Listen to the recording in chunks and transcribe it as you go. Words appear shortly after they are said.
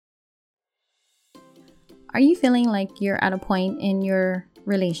Are you feeling like you're at a point in your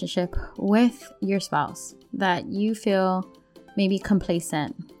relationship with your spouse that you feel maybe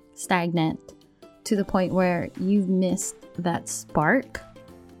complacent, stagnant, to the point where you've missed that spark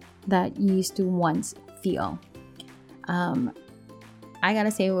that you used to once feel? I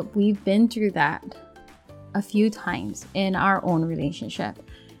gotta say, we've been through that a few times in our own relationship.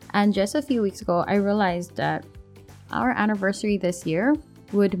 And just a few weeks ago, I realized that our anniversary this year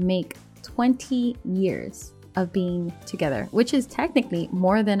would make 20 years of being together, which is technically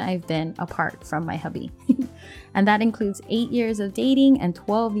more than I've been apart from my hubby. And that includes 8 years of dating and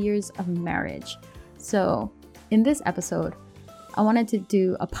 12 years of marriage. So in this episode, I wanted to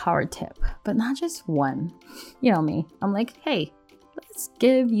do a power tip, but not just one. You know me, I'm like, hey, let's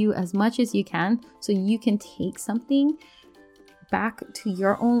give you as much as you can so you can take something back to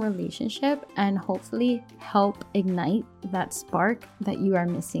your own relationship and hopefully help ignite that spark that you are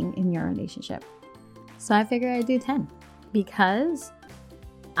missing in your relationship. So I figured I'd do 10 because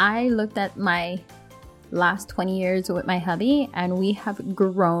I looked at my last 20 years with my hubby and we have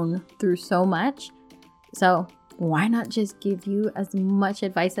grown through so much. So why not just give you as much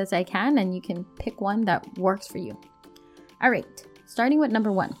advice as I can and you can pick one that works for you. All right, starting with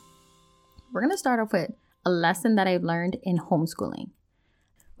number 1. We're going to start off with a lesson that I learned in homeschooling.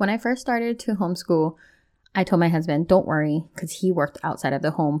 When I first started to homeschool, I told my husband, don't worry, because he worked outside of the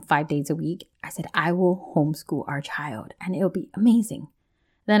home 5 days a week. I said, I will homeschool our child and it'll be amazing.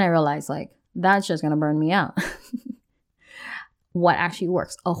 Then I realized that's just going to burn me out. What actually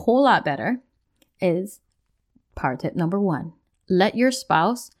works a whole lot better is power tip number 1. Let your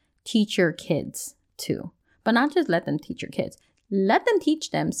spouse teach your kids too, but not just let them teach your kids. Let them teach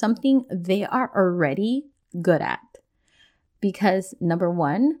them something they are already good at. Because number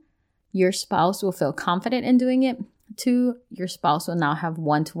 1, your spouse will feel confident in doing it. 2, your spouse will now have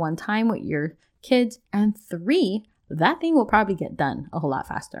one-to-one time with your kids. And 3, that thing will probably get done a whole lot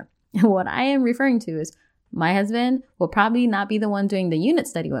faster. And what I am referring to is my husband will probably not be the one doing the unit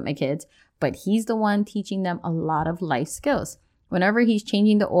study with my kids, but he's the one teaching them a lot of life skills. Whenever he's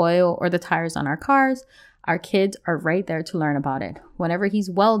changing the oil or the tires on our cars, our kids are right there to learn about it. Whenever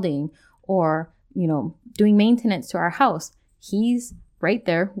he's welding or, doing maintenance to our house, he's right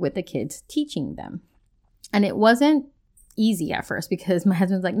there with the kids teaching them. And it wasn't easy at first because my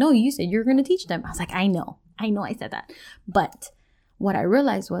husband's like, no, you said you're going to teach them. I was like, I know I said that. But what I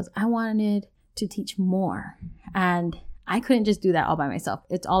realized was I wanted to teach more. And I couldn't just do that all by myself.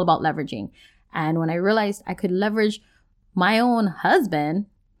 It's all about leveraging. And when I realized I could leverage my own husband,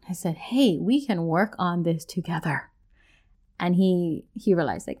 I said, hey, we can work on this together. And he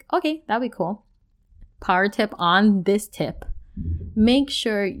realized okay, that'd be cool. Power tip on this tip. Make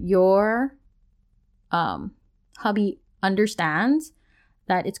sure your hubby understands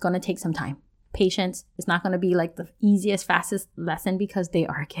that it's going to take some time. Patience. It's not going to be the easiest, fastest lesson because they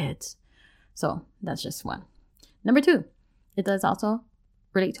are kids. So that's just 1. Number 2, it does also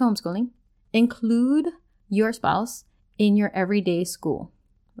relate to homeschooling. Include your spouse in your everyday school.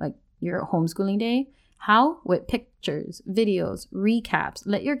 Your homeschooling day. How? With pictures, videos, recaps.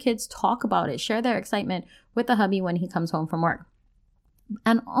 Let your kids talk about it. Share their excitement with the hubby when he comes home from work.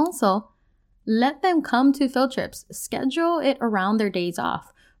 And also, let them come to field trips. Schedule it around their days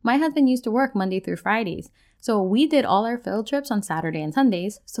off. My husband used to work Monday through Fridays. So we did all our field trips on Saturday and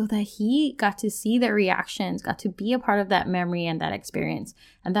Sundays so that he got to see their reactions, got to be a part of that memory and that experience.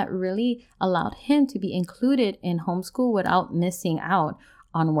 And that really allowed him to be included in homeschool without missing out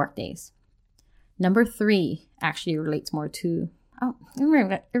on work days. Number 3 actually relates more to,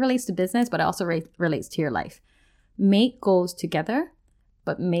 it relates to business, but it also relates to your life. Make goals together,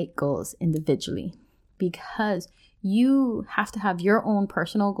 but make goals individually because you have to have your own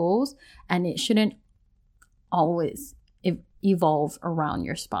personal goals and it shouldn't always evolve around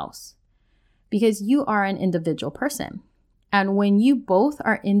your spouse because you are an individual person. And when you both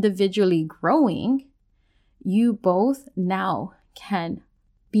are individually growing, you both now can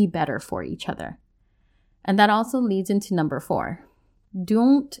be better for each other. And that also leads into number 4.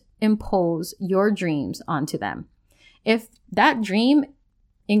 Don't impose your dreams onto them. If that dream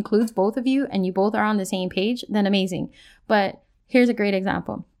includes both of you and you both are on the same page, then amazing. But here's a great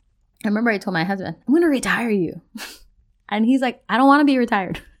example. I remember I told my husband, I'm going to retire you. And he's like, I don't want to be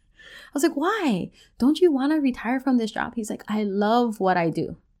retired. I was like, why? Don't you want to retire from this job? He's like, I love what I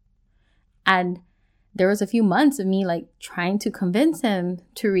do. And there was a few months of me trying to convince him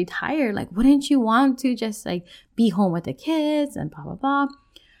to retire. Wouldn't you want to just be home with the kids and blah, blah, blah.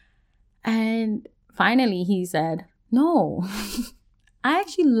 And finally he said, no, I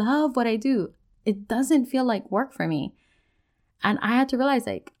actually love what I do. It doesn't feel like work for me. And I had to realize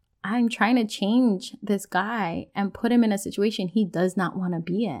I'm trying to change this guy and put him in a situation he does not want to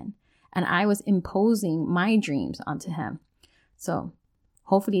be in. And I was imposing my dreams onto him. So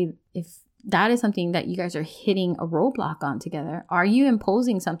hopefully, if that is something that you guys are hitting a roadblock on together, are you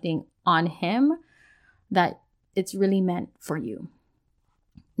imposing something on him that it's really meant for you?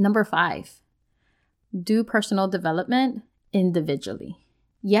 Number 5, do personal development individually.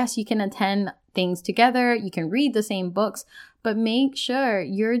 Yes, you can attend things together. You can read the same books, but make sure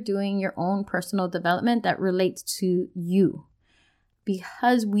you're doing your own personal development that relates to you,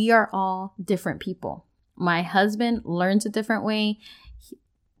 because we are all different people. My husband learns a different way.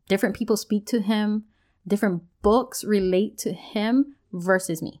 Different people speak to him. Different books relate to him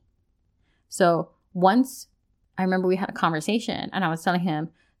versus me. So once I remember we had a conversation and I was telling him,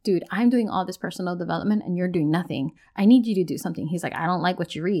 dude, I'm doing all this personal development and you're doing nothing. I need you to do something. He's like, I don't like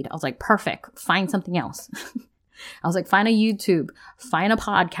what you read. I was like, perfect. Find something else. I was like, find a YouTube, find a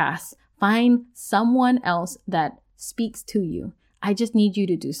podcast, find someone else that speaks to you. I just need you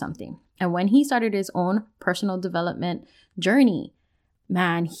to do something. And when he started his own personal development journey,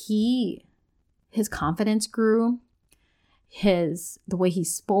 man, his confidence grew. The way he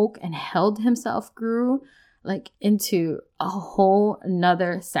spoke and held himself grew like into a whole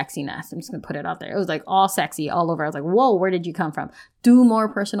nother sexiness. I'm just gonna put it out there. It was like all sexy all over. I was like, whoa, where did you come from? Do more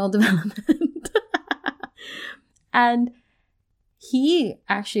personal development. And he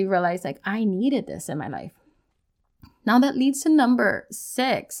actually realized like I needed this in my life. Now that leads to number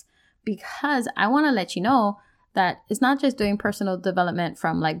 6, because I want to let you know that it's not just doing personal development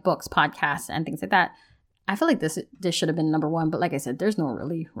from like books, podcasts, and things like that. I feel like this should have been number 1, but like I said, there's no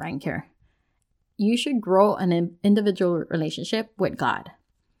really rank here. You should grow an individual relationship with God.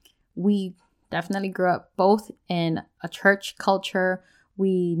 We definitely grew up both in a church culture.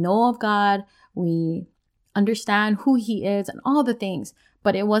 We know of God. We understand who he is and all the things.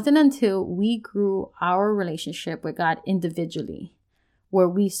 But it wasn't until we grew our relationship with God individually where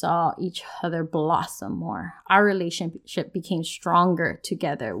we saw each other blossom more. Our relationship became stronger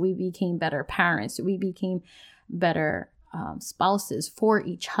together. We became better parents. We became better spouses for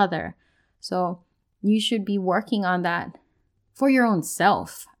each other. So you should be working on that for your own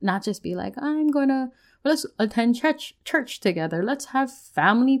self, not just be like, let's attend church together. Let's have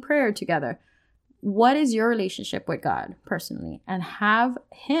family prayer together. What is your relationship with God personally? And have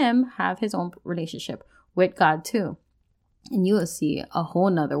him have his own relationship with God too. And you will see a whole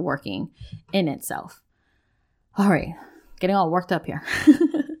nother working in itself. All right, getting all worked up here.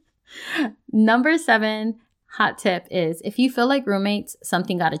 Number 7 hot tip is if you feel like roommates,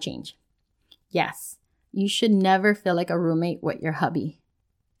 something got to change. Yes, you should never feel like a roommate with your hubby.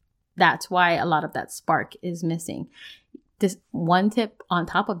 That's why a lot of that spark is missing. This one tip on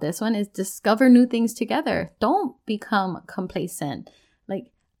top of this one is discover new things together. Don't become complacent.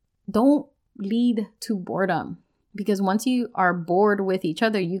 Like, don't lead to boredom. Because once you are bored with each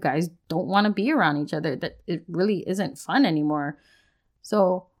other, you guys don't want to be around each other. That it really isn't fun anymore.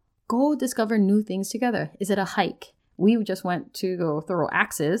 So go discover new things together. Is it a hike? We just went to go throw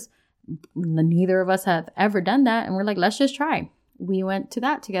axes. Neither of us have ever done that. And we're like, let's just try. We went to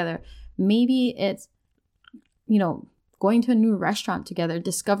that together. Maybe it's, going to a new restaurant together,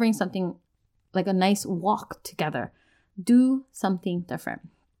 discovering something like a nice walk together. Do something different.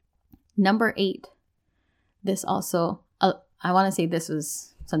 Number 8. This also, I want to say this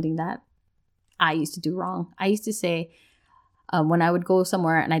was something that I used to do wrong. I used to say when I would go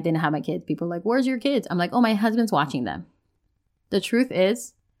somewhere and I didn't have my kids, people were like, where's your kids? I'm like, oh, my husband's watching them. The truth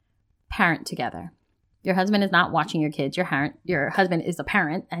is, parent together. Your husband is not watching your kids. Your husband is a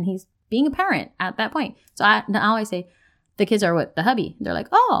parent and he's being a parent at that point. So now I say the kids are with the hubby. They're like,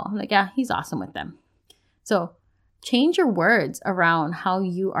 oh, I'm like, yeah, he's awesome with them. So change your words around how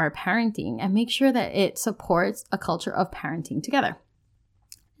you are parenting and make sure that it supports a culture of parenting together.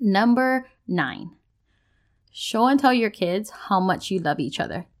 Number 9, show and tell your kids how much you love each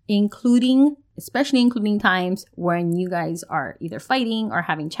other, especially including times when you guys are either fighting or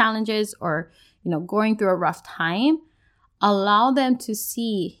having challenges or, going through a rough time. Allow them to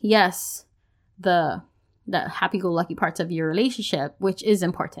see, yes, the happy-go-lucky parts of your relationship, which is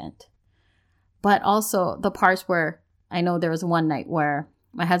important. But also the parts where I know there was one night where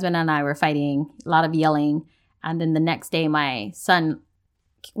my husband and I were fighting, a lot of yelling. And then the next day, my son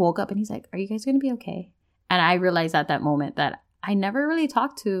woke up and he's like, are you guys going to be okay? And I realized at that moment that I never really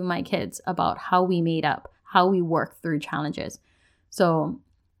talked to my kids about how we made up, how we worked through challenges. So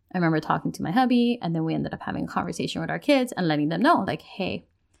I remember talking to my hubby, and then we ended up having a conversation with our kids and letting them know, like, hey,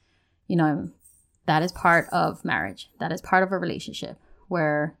 that is part of marriage. That is part of a relationship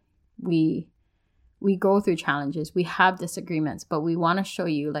where we We go through challenges. We have disagreements, but we want to show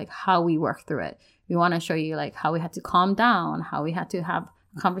you like how we work through it. We want to show you like how we had to calm down, how we had to have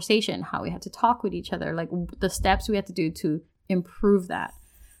a conversation, how we had to talk with each other, like the steps we had to do to improve that.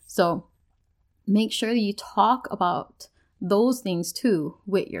 So make sure that you talk about those things too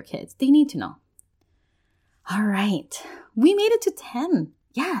with your kids. They need to know. All right. We made it to 10.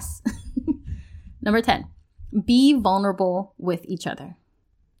 Yes. Number 10, be vulnerable with each other.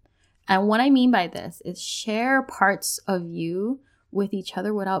 And what I mean by this is share parts of you with each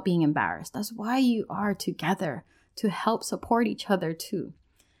other without being embarrassed. That's why you are together, to help support each other too.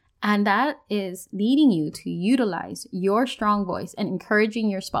 And that is leading you to utilize your strong voice and encouraging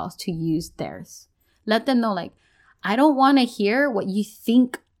your spouse to use theirs. Let them know, like, I don't want to hear what you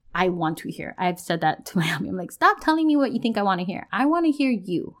think I want to hear. I've said that to my hubby. I'm like, stop telling me what you think I want to hear. I want to hear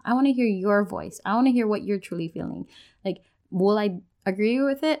you. I want to hear your voice. I want to hear what you're truly feeling. Like, will I agree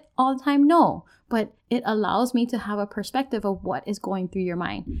with it all the time? No. But it allows me to have a perspective of what is going through your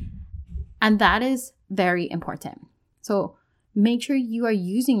mind. And that is very important. So make sure you are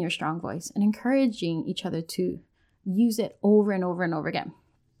using your strong voice and encouraging each other to use it over and over and over again.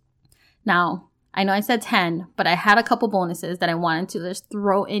 Now, I know I said 10, but I had a couple bonuses that I wanted to just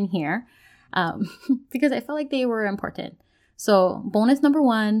throw in here because I felt like they were important. So bonus number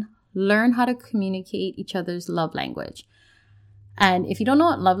 1, learn how to communicate each other's love language. And if you don't know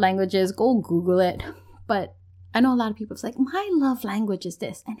what love language is, go Google it. But I know a lot of people, it's like, my love language is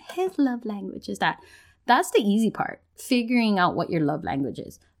this and his love language is that. That's the easy part, figuring out what your love language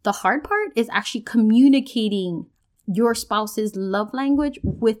is. The hard part is actually communicating your spouse's love language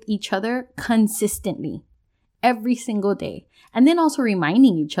with each other consistently every single day. And then also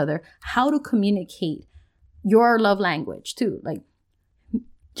reminding each other how to communicate your love language too. Like,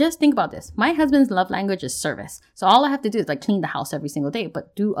 just think about this. My husband's love language is service. So all I have to do is like clean the house every single day,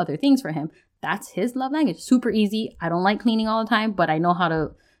 but do other things for him. That's his love language. Super easy. I don't like cleaning all the time, but I know how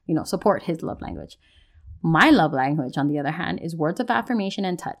to, support his love language. My love language, on the other hand, is words of affirmation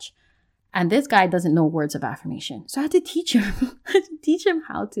and touch. And this guy doesn't know words of affirmation. So I had to teach him.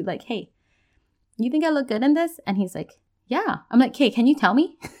 How to, like, hey, you think I look good in this? And he's like, yeah. I'm like, hey, can you tell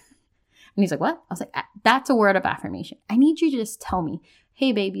me? And he's like, what? I was like, that's a word of affirmation. I need you to just tell me,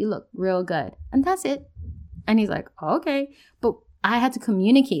 hey, babe, you look real good. And that's it. And he's like, okay. But I had to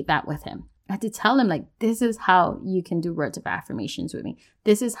communicate that with him. I had to tell him, like, this is how you can do words of affirmations with me.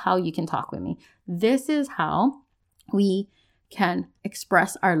 This is how you can talk with me. This is how we can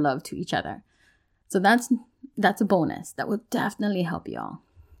express our love to each other. So that's a bonus that will definitely help you all.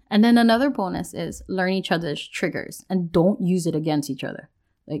 And then another bonus is learn each other's triggers and don't use it against each other.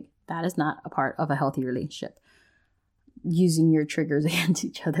 Like, that is not a part of a healthy relationship. Using your triggers against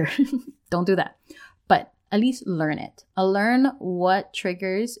each other. Don't do that. But at least learn it. Learn what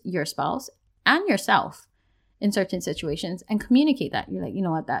triggers your spouse and yourself in certain situations and communicate that. You're like, you know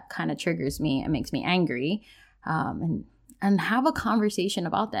what, that kind of triggers me. It makes me angry. And have a conversation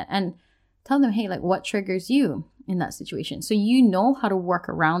about that and tell them, hey, like, what triggers you in that situation? So you know how to work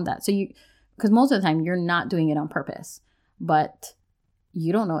around that. So because most of the time you're not doing it on purpose, but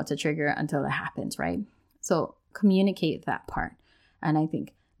you don't know it's a trigger until it happens, right? So communicate that part. And I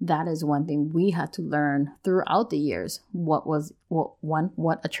think that is one thing we had to learn throughout the years, what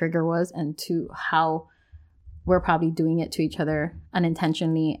a trigger was, and 2, how we're probably doing it to each other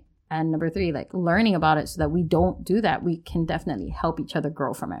unintentionally. And number 3, like, learning about it so that we don't do that. We can definitely help each other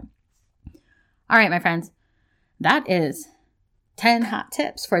grow from it. All right, my friends, that is 10 hot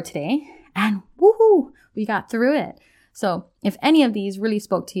tips for today. And woohoo, we got through it. So if any of these really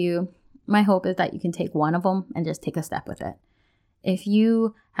spoke to you, my hope is that you can take one of them and just take a step with it. If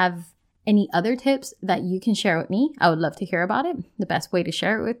you have any other tips that you can share with me, I would love to hear about it. The best way to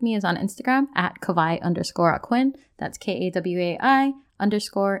share it with me is on Instagram at Kawai_Ahquin. That's KAWAI_AHQUIN.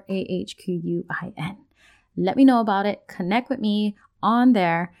 Let me know about it. Connect with me on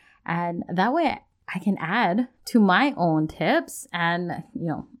there. And that way I can add to my own tips and,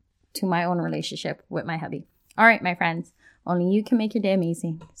 to my own relationship with my hubby. All right, my friends, only you can make your day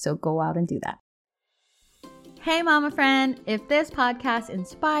amazing. So go out and do that. Hey, mama friend, if this podcast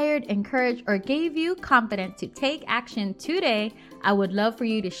inspired, encouraged, or gave you confidence to take action today, I would love for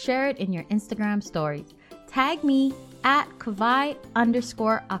you to share it in your Instagram stories. Tag me at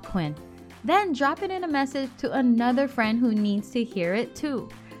Kawai_Ahquin. Then drop it in a message to another friend who needs to hear it too.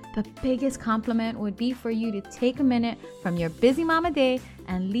 The biggest compliment would be for you to take a minute from your busy mama day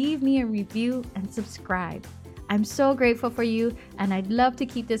and leave me a review and subscribe. I'm so grateful for you, and I'd love to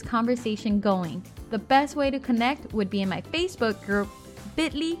keep this conversation going. The best way to connect would be in my Facebook group,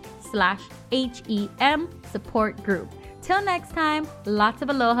 bit.ly/HEM support group. Till next time, lots of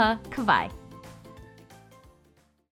aloha, Kawai.